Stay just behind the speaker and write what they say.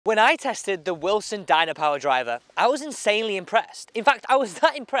When I tested the Wilson Dynapower driver, I was insanely impressed. In fact, I was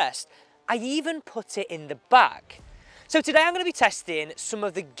that impressed, I even put it in the bag. So today I'm going to be testing some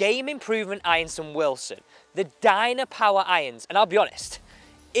of the game improvement irons from Wilson, the Dynapower irons, and I'll be honest,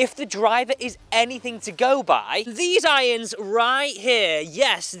 if the driver is anything to go by, these irons right here,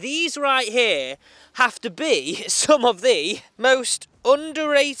 yes, these right here, have to be some of the most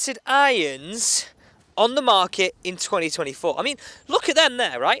underrated irons on the market in 2024. I mean, look at them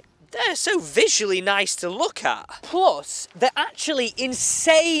there, right? They're so visually nice to look at. Plus, they're actually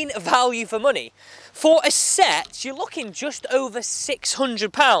insane value for money. For a set, you're looking just over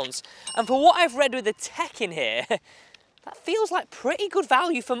 £600. And for what I've read with the tech in here, that feels like pretty good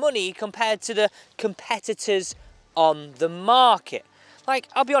value for money compared to the competitors on the market. Like,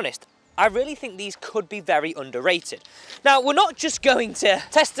 I'll be honest, I really think these could be very underrated. Now, we're not just going to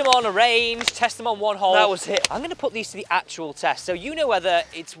test them on a range, test them on one hole. That was it. I'm going to put these to the actual test, so you know whether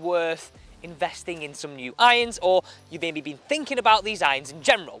it's worth investing in some new irons or you've maybe been thinking about these irons in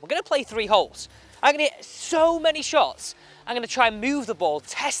general. We're going to play 3 holes. I'm going to hit so many shots. I'm going to try and move the ball,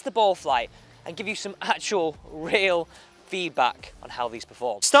 test the ball flight, and give you some actual, real feedback on how these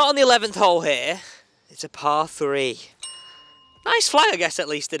perform. Start on the 11th hole here. It's a par 3. Nice fly, I guess, at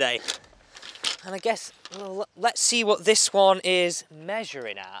least today. And I guess, well, let's see what this one is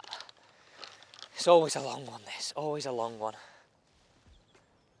measuring at. It's always a long one, this. Always a long one.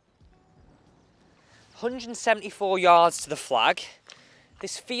 174 yards to the flag.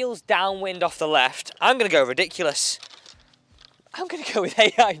 This feels downwind off the left. I'm going to go ridiculous. I'm going to go with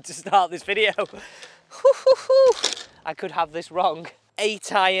 8 iron to start this video. I could have this wrong.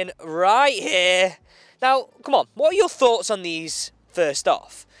 8 iron right here. Now, come on, what are your thoughts on these first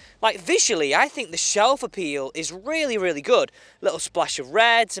off? Like, visually, I think the shelf appeal is really, really good. Little splash of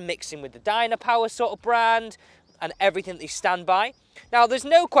red to mix in with the Dynapower sort of brand and everything that they stand by. Now, there's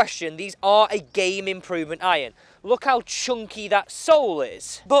no question these are a game improvement iron. Look how chunky that sole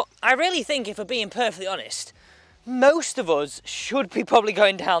is. But I really think, if we're being perfectly honest, most of us should be probably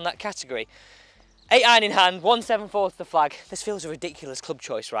going down that category. 8 iron in hand, 174 to the flag. This feels a ridiculous club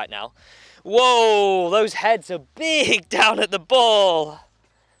choice right now. Whoa, those heads are big down at the ball.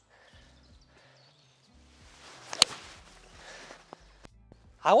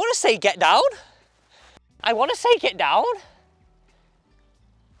 I want to say get down. I want to say get down.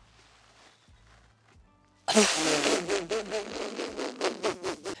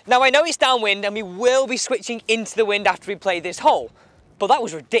 Now, I know it's downwind and we will be switching into the wind after we play this hole, but that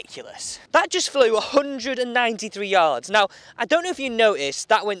was ridiculous. That just flew 193 yards. Now, I don't know if you noticed,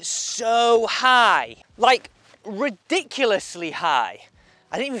 that went so high, like ridiculously high.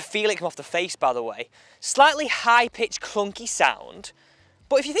 I didn't even feel it come off the face, by the way. Slightly high-pitched, clunky sound.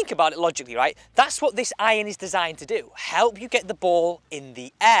 But if you think about it logically, right, that's what this iron is designed to do. Help you get the ball in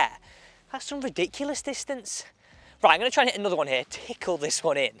the air. That's some ridiculous distance. Right, I'm going to try and hit another one here, tickle this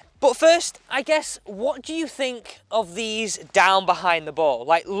one in. But first, I guess, what do you think of these down behind the ball?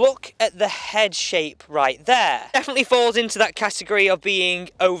 Like, look at the head shape right there. Definitely falls into that category of being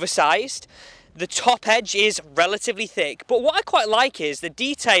oversized. The top edge is relatively thick, but what I quite like is the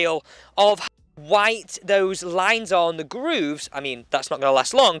detail of how white those lines are on the grooves. I mean, that's not going to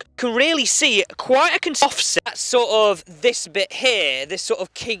last long. Can really see quite a offset. That's sort of this bit here, this sort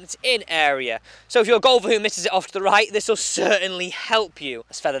of kinked in area. So if you're a golfer who misses it off to the right, this will certainly help you.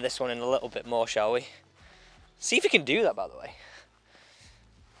 Let's feather this one in a little bit more, shall we? See if we can do that, by the way.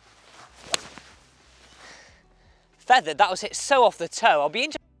 Feathered, that was hit so off the toe. I'll be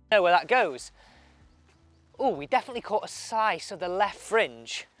interested to know where that goes. Oh, we definitely caught a slice of the left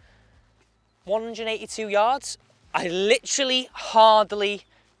fringe. 182 yards. I literally hardly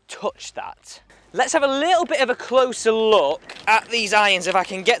touched that. Let's have a little bit of a closer look at these irons if I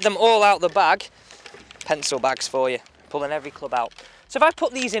can get them all out the bag. Pencil bags for you, pulling every club out. So if I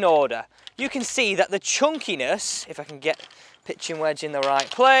put these in order, you can see that the chunkiness, if I can get pitching wedge in the right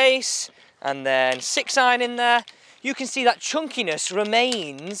place, and then 6 iron in there, you can see that chunkiness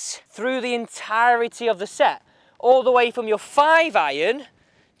remains through the entirety of the set, all the way from your 5 iron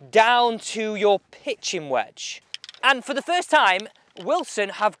down to your pitching wedge. And for the first time, Wilson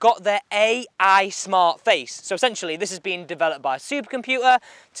have got their AI smart face. So essentially, this is being developed by a supercomputer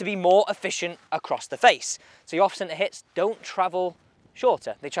to be more efficient across the face. So your off-center hits don't travel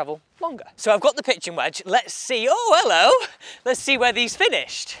shorter, they travel longer. So I've got the pitching wedge. Let's see, oh, hello. Let's see where these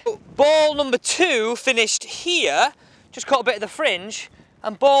finished. Ball number 2 finished here, just caught a bit of the fringe.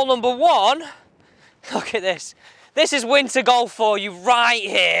 And ball number 1, look at this. This is winter golf for you right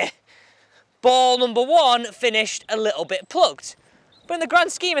here. Ball number 1 finished a little bit plugged. But in the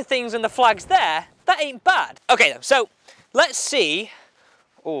grand scheme of things and the flag's there, that ain't bad. Okay then, so let's see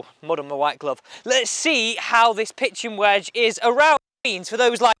Oh, mud on my white glove. Let's see how this pitching wedge is around greens for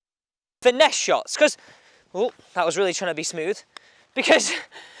those like finesse shots. Because, oh, that was really trying to be smooth. Because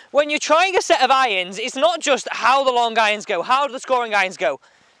when you're trying a set of irons, it's not just how the long irons go, how the scoring irons go.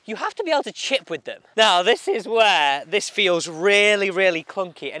 You have to be able to chip with them. Now, this is where this feels really, really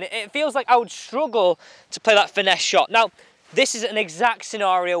clunky. And it feels like I would struggle to play that finesse shot. Now, this is an exact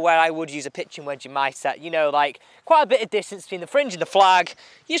scenario where I would use a pitching wedge in my set. You know, like quite a bit of distance between the fringe and the flag.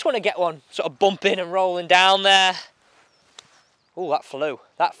 You just want to get one sort of bumping and rolling down there. Oh, that flew.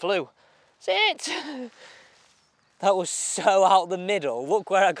 That flew. That's it. That was so out the middle.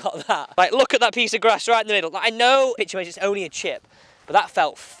 Look where I got that. Like, look at that piece of grass right in the middle. Like, I know pitching wedge is only a chip, but that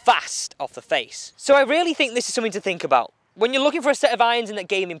felt fast off the face. So I really think this is something to think about. When you're looking for a set of irons in that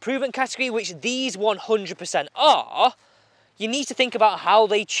game improvement category, which these 100% are, you need to think about how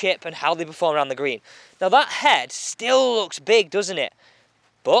they chip and how they perform around the green. Now that head still looks big, doesn't it?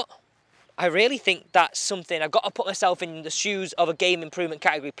 But I really think that's something, I've got to put myself in the shoes of a game improvement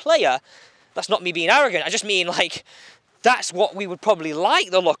category player. That's not me being arrogant, I just mean like, that's what we would probably like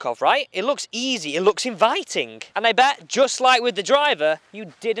the look of, right? It looks easy, it looks inviting. And I bet, just like with the driver,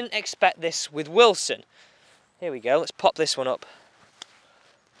 you didn't expect this with Wilson. Here we go, let's pop this one up.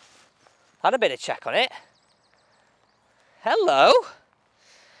 Had a bit of check on it. Hello.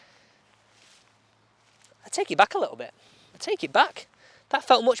 I take it back a little bit. I take it back. That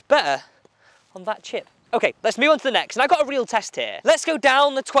felt much better on that chip. Okay, let's move on to the next. And I've got a real test here. Let's go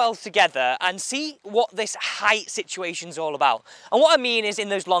down the 12th together and see what this height situation's all about. And what I mean is in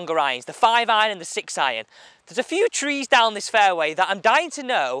those longer irons, the 5 iron and the 6 iron. There's a few trees down this fairway that I'm dying to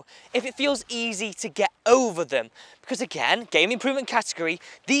know if it feels easy to get over them. Because again, game improvement category,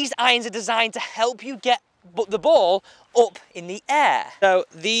 these irons are designed to help you get the ball up in the air. So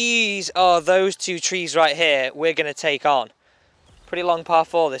these are those 2 trees right here we're going to take on. Pretty long par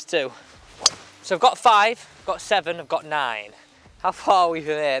 4 this too. So I've got 5, I've got 7, I've got 9. How far are we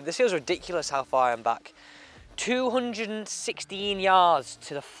from here? This feels ridiculous how far I'm back. 216 yards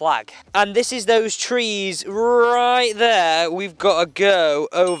to the flag. And this is those trees right there we've got to go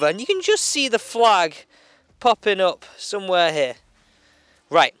over. And you can just see the flag popping up somewhere here.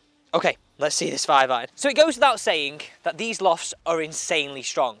 Right, okay. Let's see this 5 iron. So it goes without saying that these lofts are insanely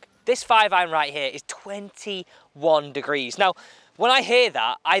strong. This 5 iron right here is 21 degrees. Now, when I hear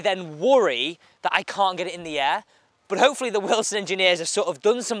that, I then worry that I can't get it in the air, but hopefully the Wilson engineers have sort of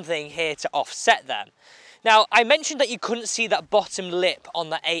done something here to offset them. Now, I mentioned that you couldn't see that bottom lip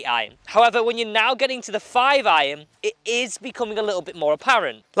on the 8 iron. However, when you're now getting to the 5 iron, it is becoming a little bit more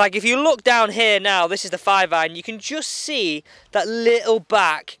apparent. Like if you look down here now, this is the 5 iron, you can just see that little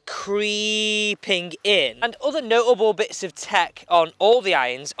back creeping in. And other notable bits of tech on all the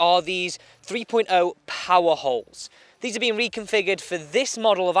irons are these 3.0 power holes. These are being reconfigured for this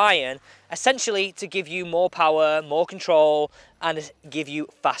model of iron, essentially to give you more power, more control, and give you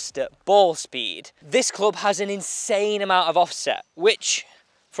faster ball speed. This club has an insane amount of offset, which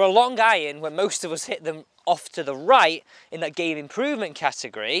for a long iron, when most of us hit them off to the right in that game improvement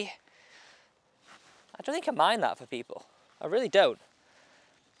category, I don't think I mind that for people. I really don't.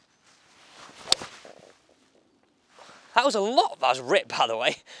 That was a lot, that was ripped by the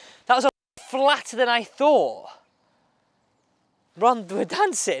way. That was a lot flatter than I thought. We're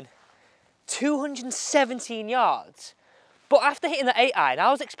dancing. 217 yards. But after hitting the 8 iron, I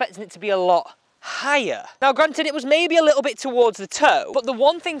was expecting it to be a lot higher. Now granted, it was maybe a little bit towards the toe, but the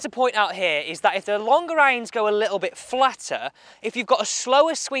one thing to point out here is that if the longer irons go a little bit flatter, if you've got a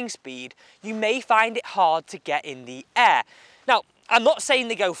slower swing speed, you may find it hard to get in the air. Now, I'm not saying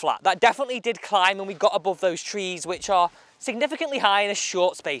they go flat. That definitely did climb when we got above those trees, which are significantly high in a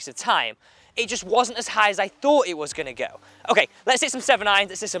short space of time. It just wasn't as high as I thought it was gonna go. Okay, let's hit some 7 irons,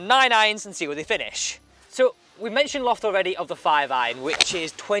 let's hit some 9 irons and see where they finish. So we mentioned loft already of the 5 iron, which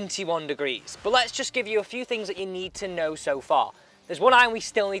is 21 degrees. But let's just give you a few things that you need to know so far. There's 1 iron we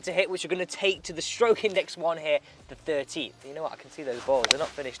still need to hit, which we're gonna take to the stroke index 1 here, the 13th. You know what, I can see those balls, they're not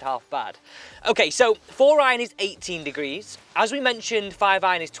finished half bad. Okay, so 4 iron is 18 degrees. As we mentioned, 5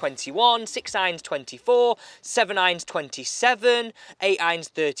 iron is 21, 6 iron's 24, 7 iron's 27, 8 iron's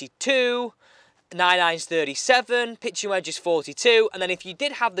 32, 9 irons 37, pitching wedge is 42, and then if you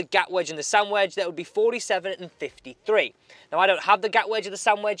did have the gap wedge and the sand wedge, that would be 47 and 53. Now I don't have the gap wedge or the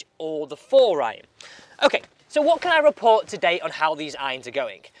sand wedge or the 4 iron. Okay, so what can I report today on how these irons are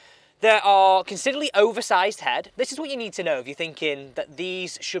going? There are considerably oversized head. This is what you need to know if you're thinking that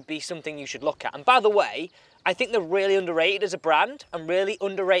these should be something you should look at. And by the way, I think they're really underrated as a brand and really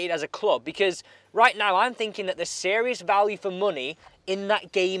underrated as a club, because right now I'm thinking that there's serious value for money in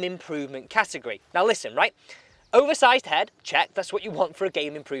that game improvement category. Now listen, right? Oversized head, check, that's what you want for a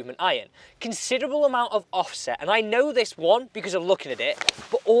game improvement iron. Considerable amount of offset, and I know this one because of looking at it,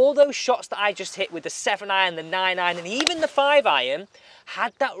 but all those shots that I just hit with the 7 iron, the 9 iron, and even the 5 iron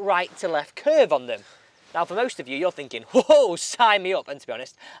had that right to left curve on them. Now for most of you, you're thinking, whoa, sign me up, and to be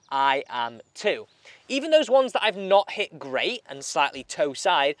honest, I am too. Even those ones that I've not hit great and slightly toe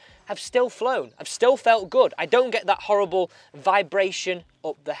side have still flown. I've still felt good. I don't get that horrible vibration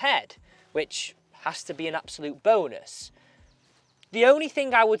up the head, which has to be an absolute bonus. The only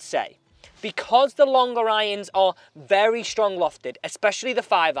thing I would say, because the longer irons are very strong lofted, especially the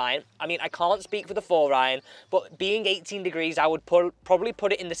 5 iron, I mean, I can't speak for the 4 iron, but being 18 degrees, I would probably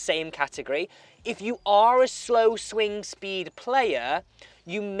put it in the same category. If you are a slow swing speed player,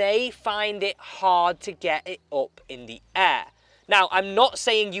 you may find it hard to get it up in the air. Now, I'm not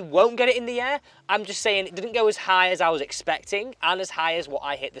saying you won't get it in the air, I'm just saying it didn't go as high as I was expecting and as high as what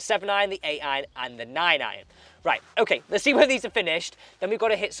I hit, the 7 iron, the 8 iron and the 9 iron. Right, okay, let's see where these are finished. Then we've got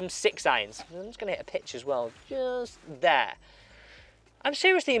to hit some 6 irons. I'm just going to hit a pitch as well, just there. I'm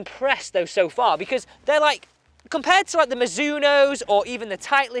seriously impressed though so far because they're like, compared to like the Mizunos or even the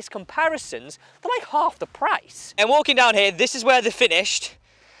Titleist comparisons, they're like half the price. And walking down here, this is where they're finished.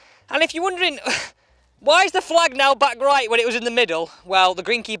 And if you're wondering, why is the flag now back right when it was in the middle? Well, the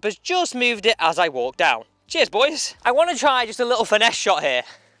greenkeeper's just moved it as I walked down. Cheers, boys. I want to try just a little finesse shot here.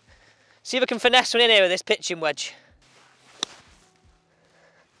 See if I can finesse one in here with this pitching wedge.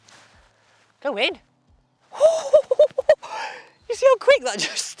 Go in. You see how quick that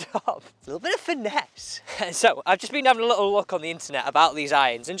just stopped? A little bit of finesse. So, I've just been having a little look on the internet about these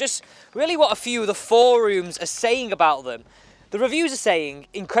irons and just really what a few of the forums are saying about them. The reviews are saying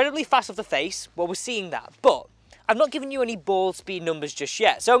incredibly fast off the face. Well, we're seeing that, but I've not given you any ball speed numbers just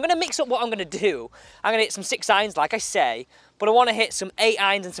yet. So I'm going to mix up what I'm going to do. I'm going to hit some 6 irons, like I say, but I want to hit some 8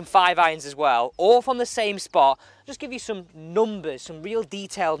 irons and some 5 irons as well, all from the same spot. Just give you some numbers, some real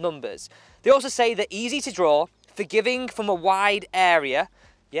detailed numbers. They also say they're easy to draw, forgiving from a wide area.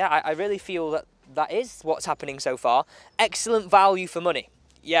 Yeah, I really feel that that is what's happening so far. Excellent value for money.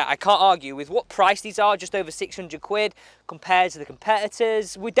 Yeah, I can't argue with what price these are, just over 600 quid compared to the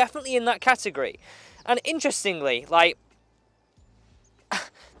competitors. We're definitely in that category. And interestingly, like,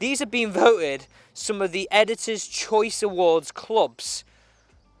 these have been voted some of the Editor's Choice Awards clubs.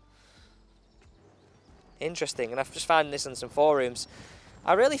 Interesting, and I've just found this on some forums.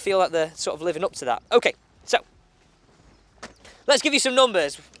 I really feel like they're sort of living up to that. Okay, so, let's give you some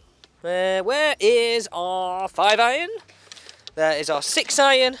numbers. Where is our 5 iron? There is our 6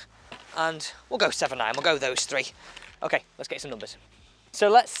 iron, and we'll go 7 iron, we'll go those 3. Okay, let's get some numbers. So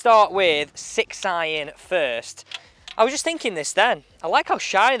let's start with 6 iron first. I was just thinking this then. I like how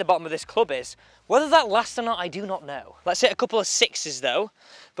shiny the bottom of this club is. Whether that lasts or not, I do not know. Let's hit a couple of 6s though,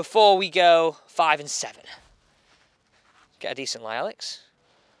 before we go 5 and 7. Get a decent lie, Alex.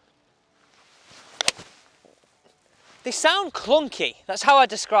 They sound clunky. That's how I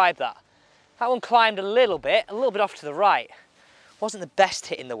describe that. That one climbed a little bit off to the right. Wasn't the best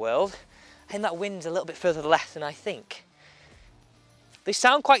hit in the world. I think that wind's a little bit further left than I think. They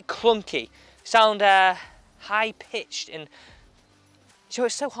sound quite clunky, sound high-pitched, and so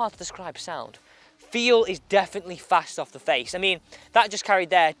it's so hard to describe sound. Feel is definitely fast off the face. I mean, that just carried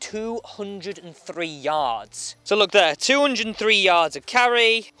there 203 yards. So look there, 203 yards of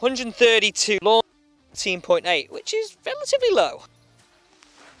carry, 132 launch, 14.8, which is relatively low.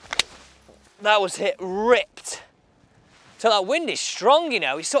 That was hit ripped. So that wind is strong, you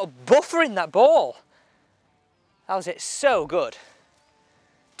know, it's sort of buffering that ball. That was it so good.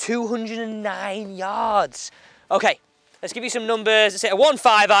 209 yards. Okay, let's give you some numbers. Let's hit a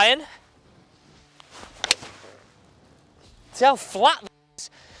 1-5 iron. See how flat that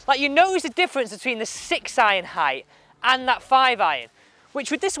is? Like, you notice the difference between the 6 iron height and that 5 iron, which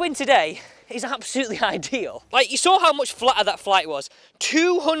with this wind today is absolutely ideal. Like, you saw how much flatter that flight was.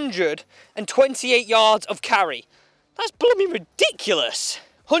 228 yards of carry. That's blooming ridiculous.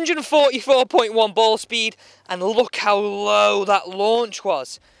 144.1 ball speed, and look how low that launch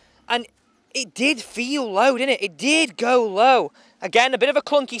was. And it did feel low, didn't it? It did go low. Again, a bit of a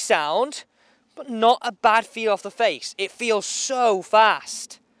clunky sound, but not a bad feel off the face. It feels so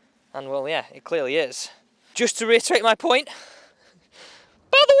fast. And well, yeah, it clearly is. Just to reiterate my point,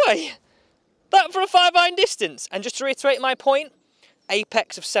 by the way, that for a 5 iron distance, and just to reiterate my point,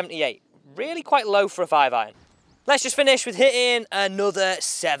 apex of 78. Really quite low for a 5 iron. Let's just finish with hitting another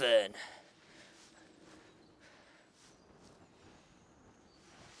 7.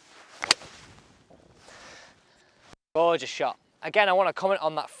 Gorgeous shot. Again, I want to comment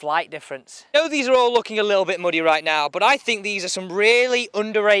on that flight difference. I know these are all looking a little bit muddy right now, but I think these are some really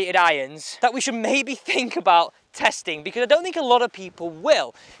underrated irons that we should maybe think about testing, because I don't think a lot of people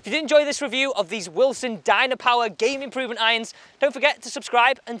will. If you did enjoy this review of these Wilson Dynapower game improvement irons, don't forget to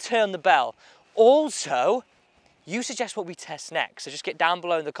subscribe and turn the bell. Also, you suggest what we test next, so just get down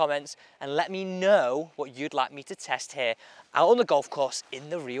below in the comments and let me know what you'd like me to test here out on the golf course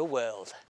in the real world.